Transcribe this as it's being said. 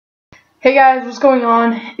Hey guys, what's going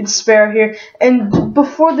on? It's Sparrow here, and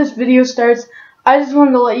before this video starts, I just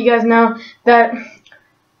wanted to let you guys know that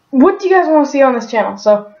what do you guys want to see on this channel?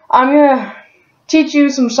 So I'm gonna teach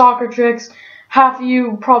you some soccer tricks. Half of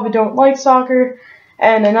you probably don't like soccer,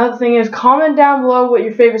 and another thing is comment down below what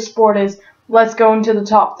your favorite sport is. Let's go into the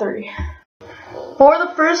top 3. For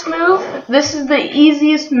the first move, this is the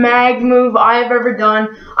easiest mag move I've ever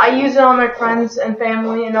done. I use it on my friends and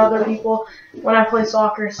family and other people when I play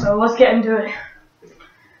soccer, so let's get into it.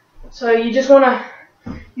 So you just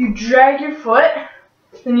you drag your foot,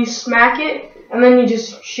 then you smack it, and then you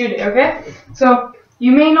just shoot it, okay? So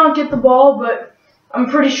you may not get the ball, but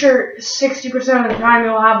I'm pretty sure 60% of the time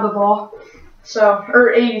you'll have the ball. So,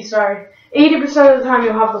 or 80, sorry. 80% of the time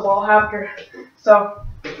you'll have the ball after. So,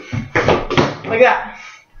 like that.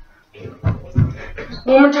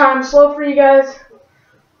 One more time, slow for you guys.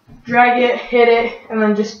 Drag it, hit it, and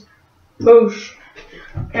then just boosh.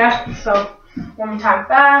 Okay, so one more time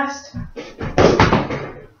fast.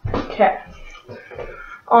 Okay.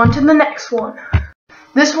 On to the next one.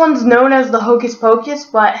 This one's known as the hocus pocus,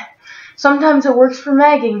 but sometimes it works for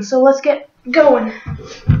magging, so let's get going.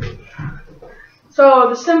 So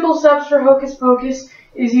the simple steps for hocus pocus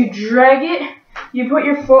is you drag it, you put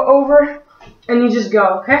your foot over, and you just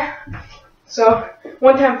go, okay? So,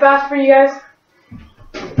 one time fast for you guys.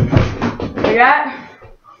 Like that.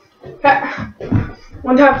 Okay.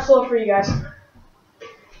 One time slow for you guys.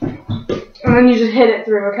 And then you just hit it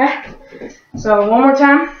through, okay? So, one more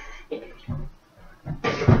time.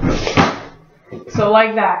 So,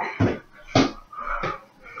 like that.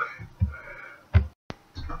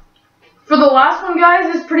 For the last one,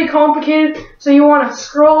 guys, it's pretty complicated. So, you want to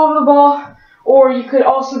scroll over the ball, or you could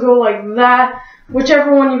also go like that,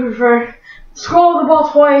 whichever one you prefer. Scroll the ball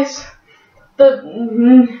twice.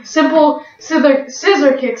 The simple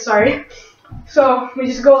scissor kick, sorry. So we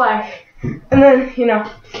just go like, and then, you know,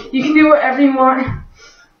 you can do whatever you want.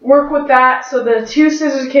 Work with that. So the 2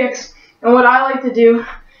 scissor kicks, and what I like to do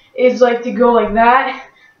is like to go like that,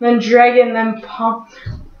 then drag it, and then pump,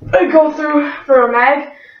 go through for a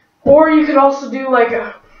mag. Or you could also do like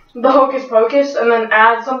the hocus pocus, and then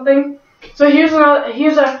add something. So here's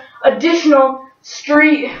a additional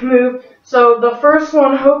street move. So the first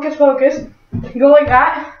one, hocus pocus, you go like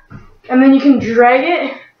that, and then you can drag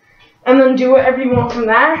it, and then do whatever you want from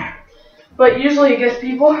there. But usually it gets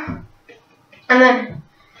people. And then,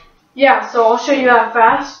 yeah, so I'll show you that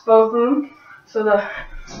fast, both of them. So the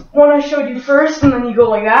one I showed you first, and then you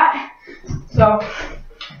go like that. So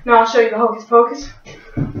now I'll show you the hocus pocus.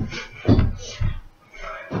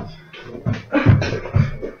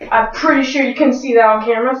 I'm pretty sure you can see that on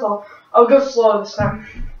camera, so I'll go slow this time.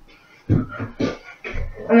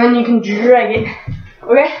 And then you can drag it.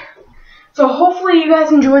 Okay? So hopefully you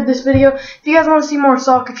guys enjoyed this video. If you guys want to see more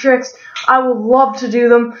soccer tricks, I would love to do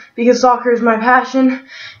them because soccer is my passion.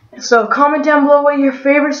 So comment down below what your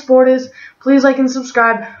favorite sport is. Please like and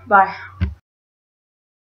subscribe. Bye.